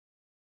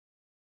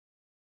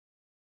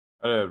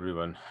Hello,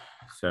 everyone.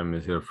 Sam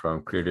is here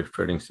from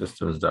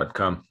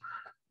creativetradingsystems.com.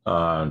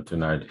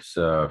 Tonight is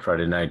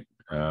Friday night,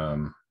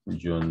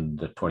 June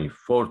the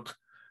 24th.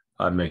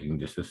 I'm making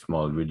this a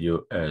small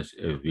video as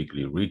a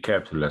weekly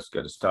recap. So let's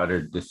get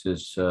started. This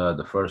is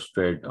the first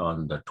trade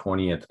on the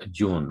 20th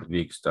June. The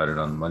week started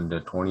on Monday,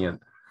 20th.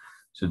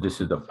 So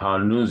this is the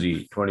pound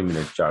Newsy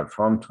 20-minute chart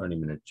from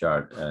 20-minute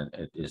chart, and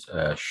it is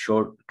a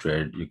short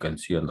trade. You can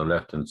see on the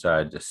left-hand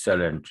side the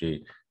sell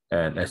entry,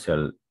 and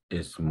SL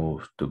is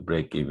moved to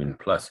break even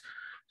plus.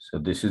 So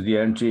this is the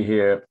entry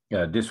here.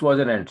 This was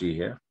an entry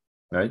here,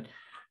 right?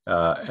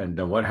 And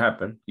then what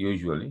happened?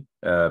 Usually,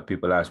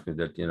 people ask me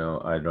that,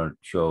 I don't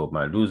show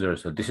my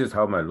losers. So this is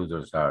how my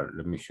losers are.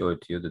 Let me show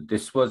it to you that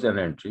this was an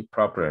entry,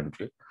 proper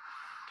entry.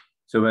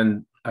 So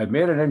when I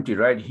made an entry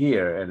right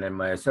here, and then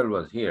my SL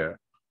was here,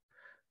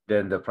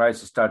 then the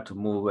prices start to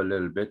move a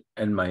little bit,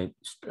 and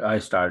I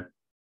start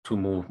to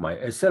move my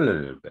SL a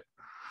little bit.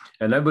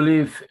 And I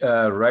believe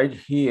right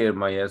here,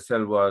 my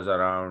SL was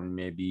around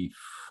maybe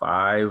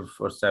 5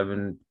 or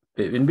 7,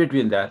 in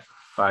between that,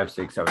 5,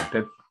 6, 7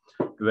 pip,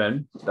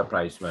 when the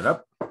price went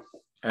up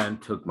and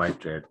took my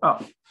trade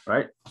up,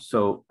 right?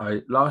 So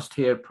I lost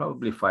here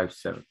probably 5 to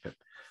 7 pip.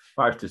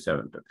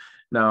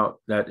 Now,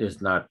 that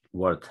is not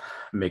worth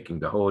making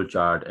the whole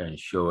chart and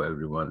show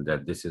everyone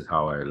that this is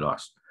how I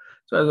lost.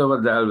 So I thought,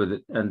 what the hell with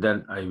it? And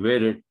then I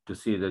waited to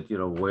see that,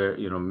 where,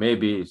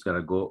 maybe it's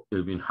going to go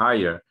even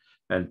higher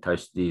and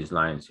touch these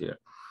lines here.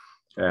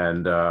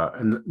 And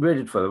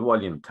waited for the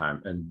volume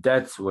time. And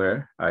that's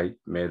where I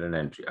made an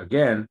entry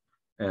again.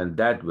 And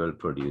that will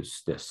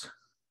produce this.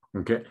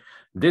 Okay.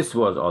 This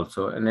was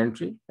also an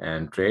entry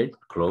and trade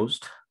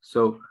closed.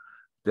 So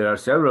there are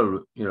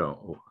several,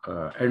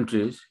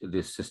 entries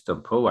this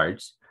system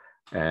provides.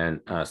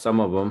 And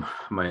some of them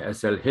my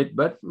SL hit,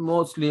 but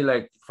mostly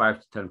like 5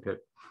 to 10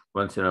 pip.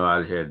 Once in a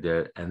while here,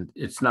 there, and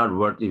it's not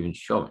worth even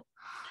showing.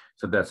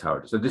 So that's how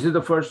it is. So this is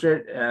the first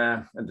trade,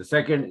 and the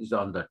second is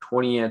on the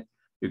 20th.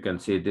 You can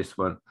see this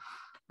one.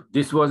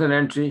 This was an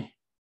entry,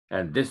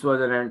 and this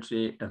was an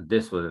entry, and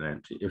this was an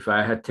entry. If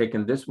I had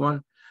taken this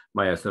one,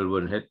 my SL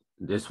wouldn't hit.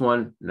 This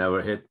one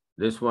never hit.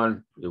 This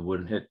one, it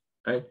wouldn't hit,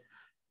 right?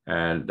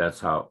 And that's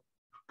how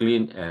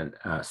clean and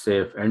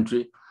safe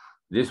entry.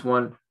 This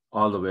one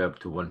all the way up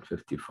to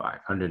 155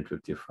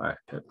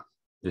 pip.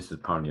 This is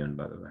pound yen,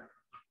 by the way.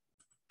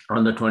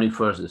 On the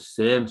 21st, the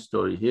same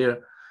story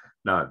here.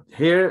 Now,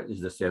 here is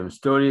the same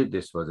story.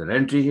 This was an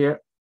entry here.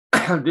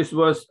 This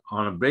was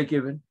on a break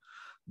even.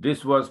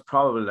 This was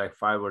probably like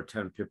 5 or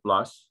 10 pip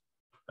loss,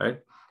 right?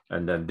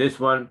 And then this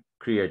one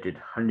created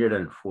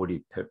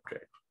 140 pip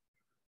trade.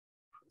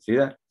 See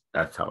that?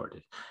 That's how it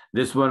is.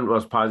 This one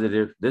was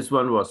positive. This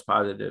one was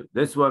positive.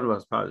 This one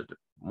was positive.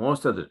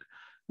 Most of the,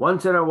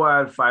 once in a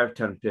while, 5,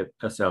 10 pip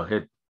SL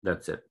hit.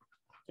 That's it.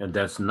 And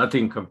that's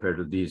nothing compared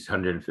to these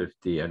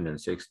 150,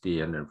 160,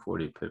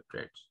 140 pip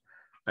trades,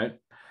 right?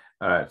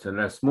 All right, so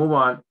let's move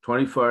on.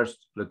 21st,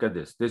 look at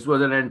this. This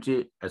was an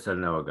entry, SL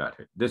never got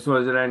hit. This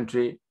was an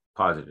entry,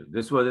 positive.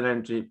 This was an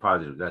entry,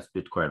 positive. That's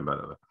Bitcoin, by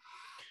the way.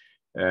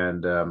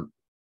 And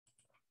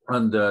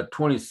on the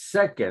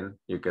 22nd,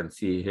 you can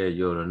see here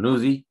Euro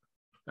Newsy,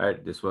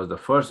 right? This was the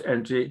first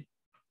entry,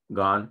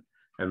 gone,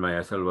 and my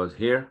SL was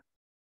here.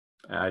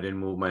 I didn't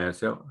move my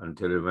SL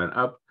until it went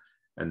up.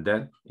 And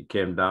then it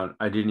came down.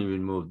 I didn't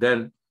even move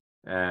then.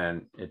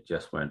 And it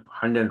just went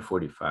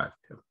 145.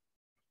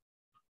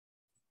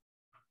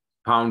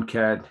 Pound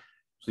CAD.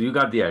 So you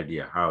got the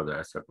idea how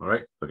the SL, all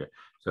right? Okay.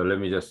 So let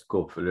me just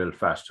go a little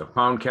faster.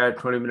 Pound CAD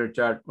 20-minute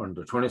chart on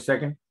the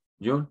 22nd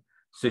June,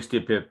 60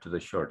 pip to the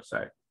short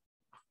side.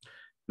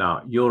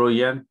 Now, Euro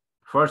Yen,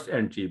 first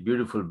entry,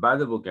 beautiful by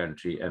the book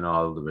entry, and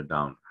all the way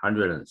down,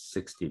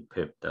 160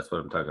 pip. That's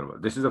what I'm talking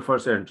about. This is the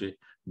first entry,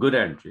 good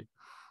entry.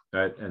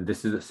 Right, and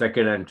this is the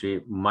second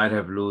entry, might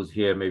have lose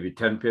here, maybe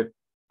 10 pip,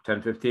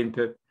 10, 15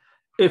 pip,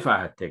 if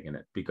I had taken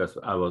it, because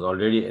I was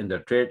already in the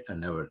trade and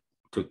never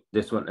took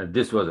this one. And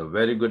this was a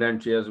very good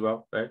entry as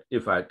well, right?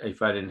 If I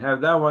didn't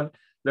have that one,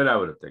 then I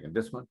would have taken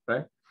this one,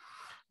 right?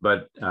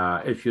 But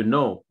if you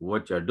know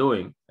what you're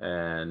doing,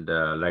 and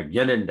like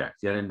yen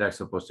index is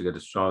supposed to get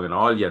strong, and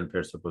all yen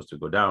pairs supposed to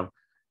go down,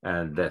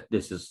 and that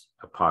this is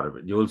a part of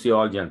it. You will see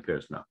all yen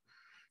pairs now.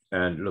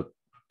 And look,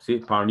 see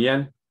pound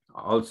yen,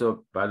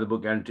 also by the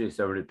book entry,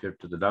 70 pip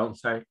to the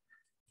downside.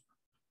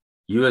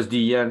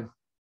 USD yen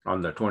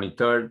on the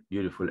 23rd,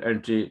 beautiful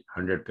entry,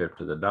 100 pip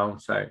to the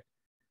downside.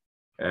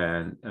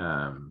 And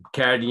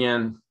CAD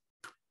yen,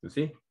 you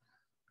see,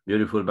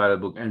 beautiful by the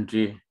book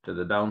entry to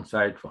the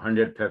downside for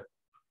 100 pip.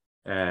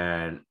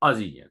 And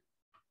Aussie yen,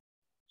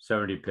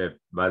 70 pip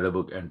by the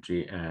book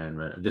entry.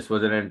 And this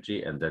was an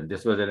entry, and then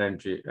this was an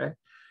entry, right?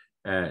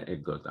 And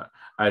it goes down.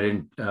 I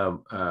didn't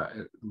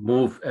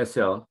move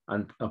SL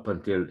up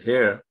until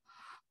here,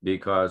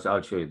 because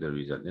I'll show you the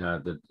reason.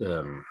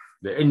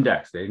 The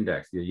index, the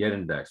yen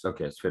index.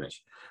 Okay, it's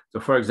finished. So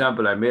for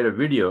example, I made a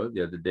video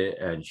the other day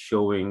and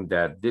showing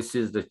that this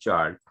is the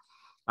chart.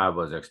 I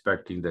was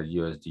expecting that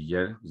USD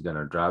yen is going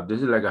to drop.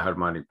 This is like a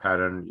harmonic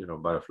pattern,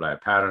 butterfly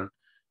pattern.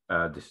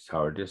 This is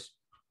how it is.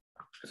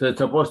 So it's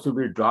supposed to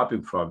be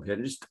dropping from here.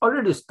 It's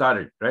already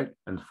started, right?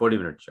 And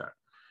 40-minute chart.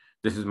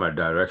 This is my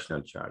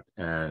directional chart,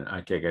 and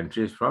I take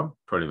entries from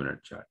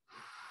 20-minute chart.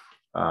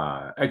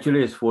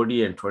 Actually, it's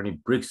 40 and 20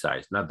 brick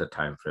size, not the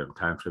time frame.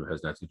 Time frame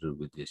has nothing to do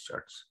with these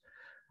charts.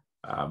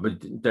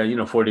 But the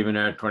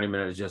 40-minute,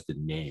 20-minute is just the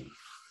name.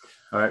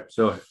 All right.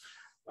 So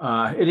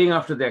hitting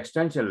after the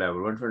extension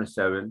level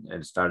 127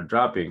 and start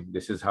dropping.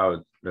 This is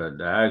how the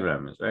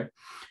diagram is, right?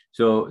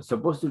 So it's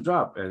supposed to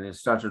drop, and it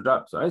starts to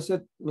drop. So I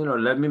said,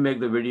 let me make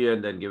the video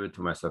and then give it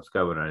to my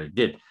subscriber, and I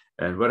did.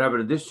 And what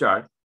happened to this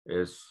chart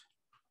is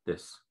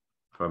this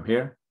from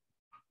here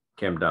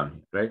came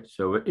down, right?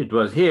 So it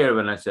was here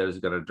when I said it's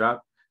going to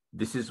drop.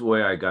 This is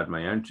where I got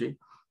my entry,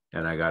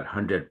 and I got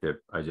 100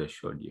 pip. I just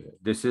showed you.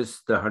 This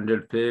is the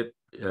 100 pip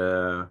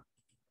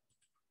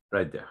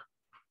right there.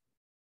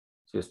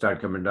 So you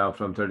start coming down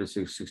from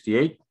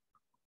 36.68.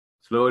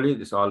 Slowly,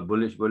 this all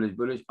bullish, bullish,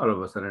 bullish. All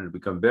of a sudden, it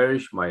become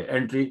bearish. My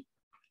entry,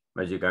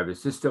 GBP-JPY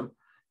system,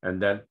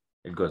 and then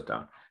it goes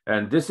down.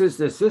 And this is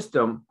the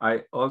system.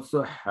 I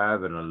also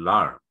have an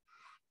alarm.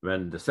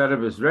 When the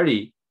setup is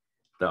ready,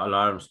 the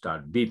alarm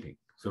starts beeping.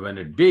 So when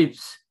it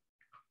beeps,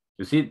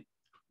 you see,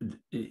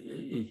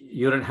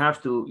 you don't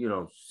have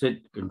to,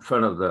 sit in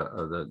front of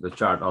the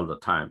chart all the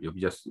time. You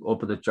just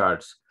open the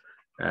charts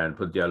and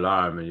put the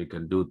alarm, and you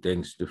can do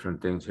things,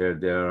 different things here,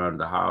 there, around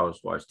the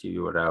house, watch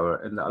TV, whatever,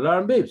 and the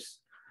alarm beeps.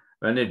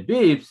 When it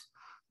beeps,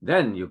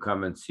 then you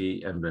come and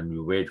see, and then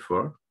you wait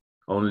for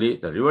only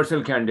the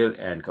reversal candle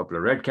and a couple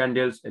of red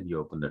candles, and you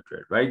open the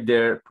trade right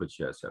there, put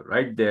yourself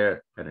right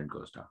there, and it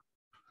goes down.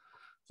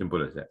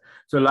 Simple as that.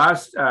 So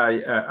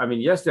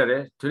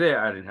yesterday, today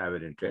I didn't have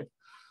it in trade,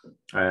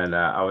 and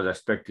I was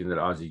expecting that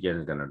Aussie yen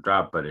is going to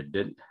drop, but it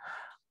didn't.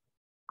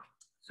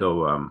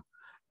 So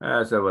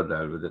I said, what the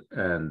hell with it?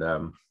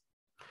 And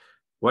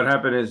what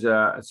happened is,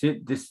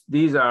 see,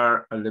 these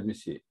are, let me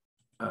see.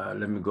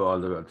 Let me go all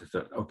the way up to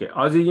start. Okay,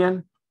 Aussie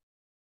yen,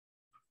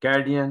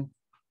 CAD yen,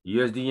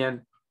 USD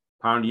yen,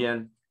 pound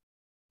yen,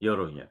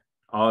 euro yen,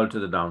 all to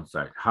the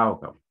downside. How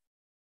come?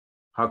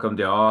 How come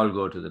they all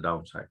go to the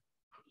downside,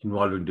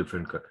 involving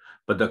different currency?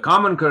 But the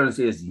common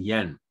currency is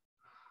yen.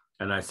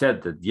 And I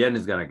said that yen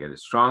is going to get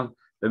strong.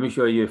 Let me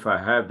show you if I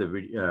have the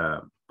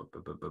video.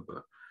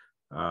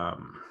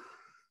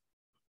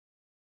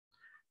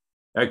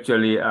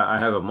 Actually, I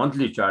have a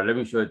monthly chart. Let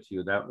me show it to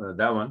you, that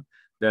one.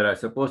 That are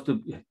supposed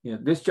to,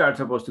 this chart is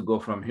supposed to go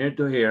from here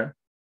to here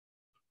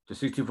to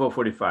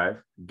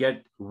 64.45,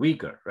 get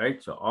weaker,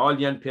 right? So all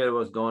yen pair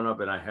was going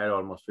up, and I had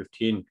almost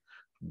 15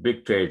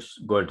 big trades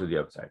going to the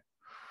upside.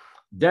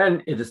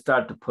 Then it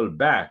start to pull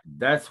back.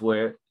 That's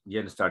where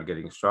yen start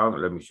getting strong.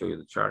 Let me show you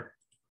the chart.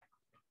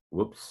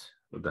 Whoops,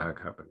 what the heck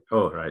happened?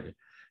 Oh, right.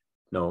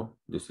 No,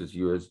 this is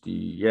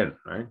USD yen,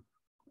 right?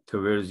 So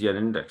where's yen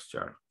index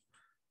chart?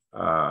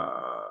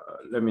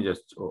 Let me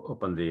just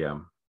open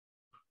the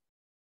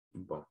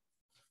boom.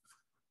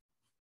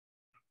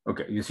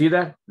 Okay, you see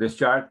that? This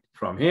chart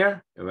from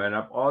here, it went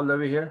up all the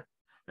way here,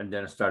 and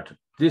then started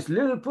this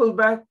little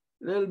pullback,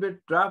 little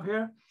bit drop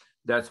here.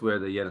 That's where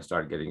the yen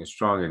started getting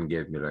strong and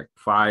gave me like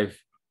 5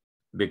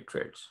 big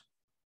trades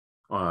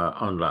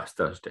on last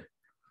Thursday.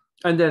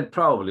 And then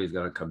probably it's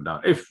going to come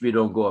down if we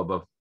don't go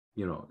above,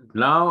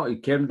 now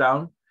it came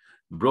down,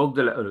 broke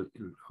the,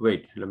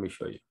 wait, let me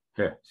show you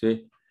here.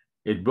 See,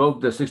 it broke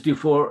the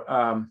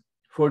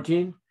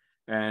 64.14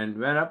 and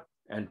went up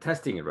and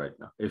testing it right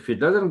now. If it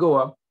doesn't go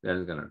up, then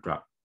it's going to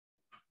drop.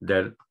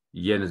 Then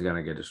yen is going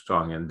to get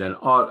strong, and then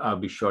I'll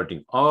be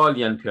shorting all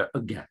yen pair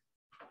again.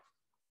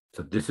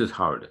 So this is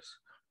how it is,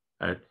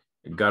 right?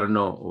 You got to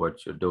know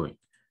what you're doing.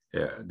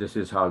 Yeah, this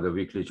is how the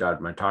weekly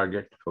chart, my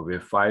target for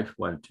wave 5,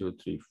 1, 2,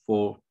 3,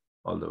 4,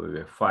 all the way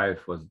wave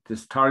 5 was,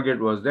 this target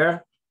was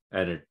there,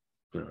 and it,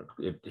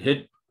 it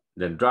hit,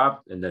 then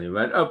dropped, and then it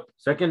went up,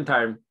 second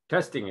time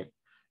testing it,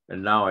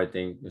 and now I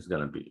think it's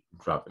going to be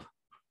dropping.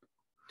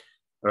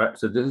 All right,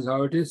 so this is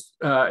how it is.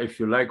 If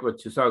you like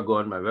what you saw, go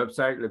on my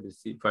website. Let me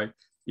see if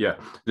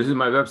this is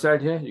my website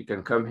here. You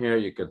can come here,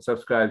 you can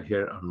subscribe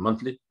here on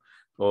monthly,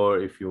 or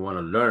if you want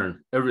to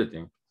learn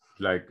everything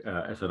like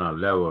SNR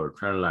level,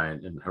 trend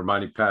line, and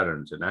harmonic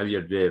patterns, and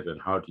AUDJPY,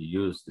 and how to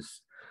use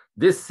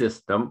this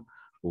system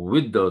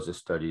with those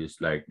studies,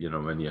 like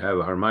when you have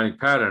a harmonic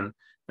pattern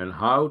and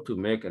how to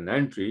make an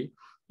entry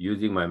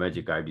using my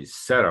GBP-JPY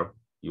setup.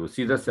 You will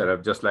see the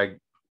setup just like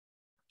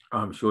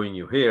I'm showing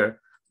you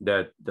here,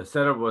 that the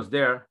setup was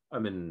there. I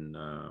mean,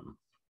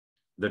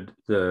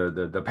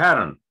 the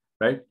pattern,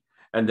 right?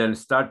 And then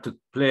start to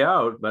play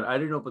out, but I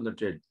didn't open the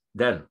trade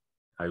then.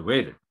 I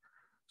waited.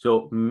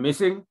 So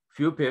missing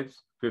few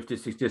pips, 50,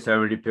 60,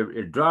 70 pips,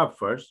 it dropped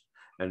first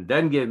and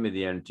then gave me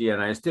the entry, and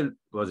I still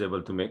was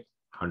able to make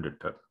 100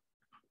 pips.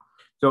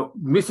 So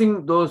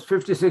missing those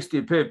 50,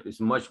 60 pips is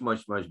much,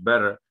 much, much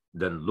better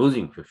than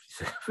losing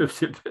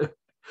 50 pips.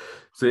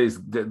 So it's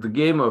the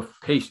game of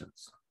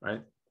patience,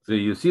 right? So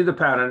you see the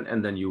pattern,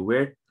 and then you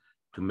wait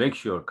to make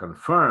sure,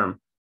 confirm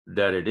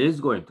that it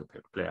is going to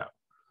play out.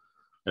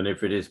 And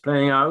if it is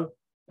playing out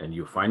and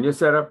you find your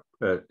setup,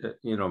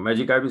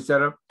 GBP-JPY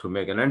setup to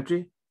make an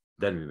entry,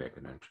 then we make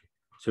an entry.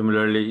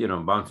 Similarly, you know,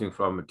 bouncing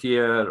from a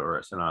tier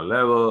or SNR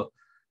level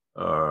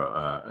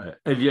or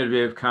Elliott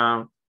wave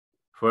count.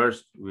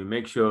 First, we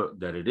make sure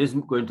that it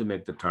isn't going to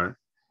make the turn.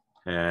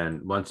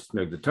 And once it's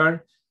make the turn,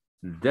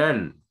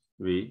 then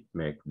we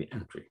make the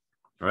entry.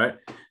 All right.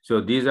 So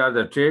these are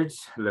the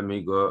trades. Let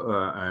me go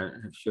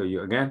and show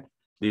you again.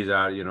 These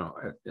are, you know,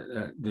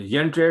 the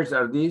yen trades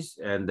are these,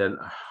 and then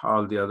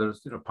all the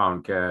others, you know,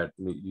 pound CAD,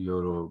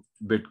 euro,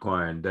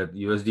 Bitcoin, that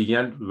USD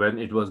yen, when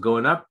it was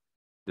going up,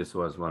 this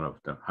was one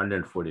of them,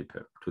 140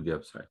 pip to the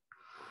upside.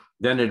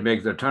 Then it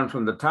makes the turn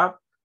from the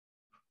top,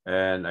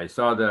 and I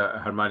saw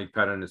the harmonic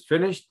pattern is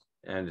finished,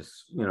 and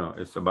it's, you know,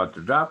 it's about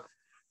to drop.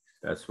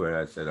 That's where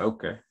I said,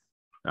 okay,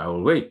 I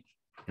will wait.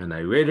 And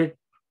I waited,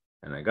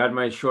 and I got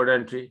my short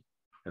entry,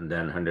 and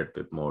then 100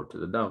 pip more to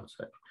the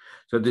downside.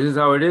 So this is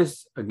how it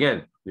is.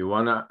 Again, you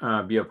want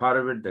to be a part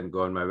of it, then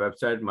go on my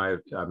website,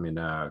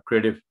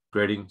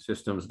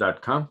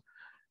 creativetradingsystems.com,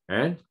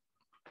 and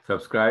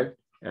subscribe.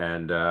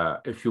 And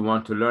if you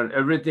want to learn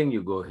everything,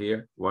 you go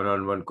here,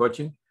 one-on-one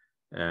coaching.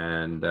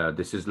 And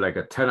this is like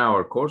a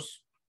 10-hour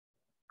course.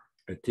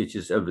 It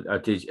teaches I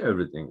teach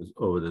everything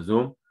over the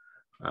Zoom,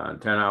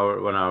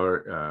 10-hour, 1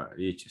 hour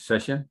each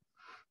session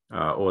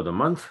over the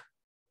month.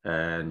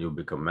 And you'll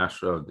become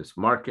master of this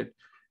market.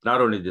 Not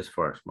only this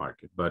forex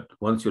market, but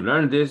once you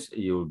learn this,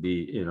 you'll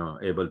be, you know,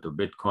 able to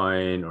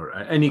Bitcoin or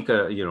any,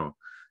 you know,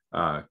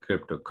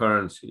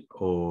 cryptocurrency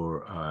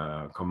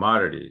or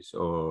commodities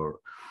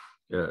or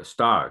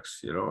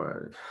stocks, you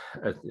know,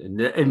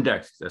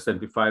 index,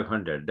 S&P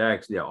 500,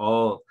 DAX, they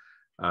all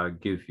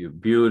give you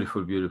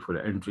beautiful, beautiful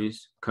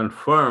entries,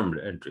 confirmed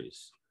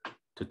entries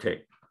to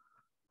take.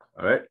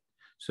 All right.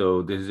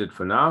 So this is it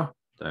for now.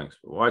 Thanks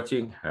for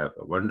watching. Have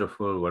a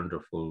wonderful,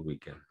 wonderful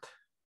weekend.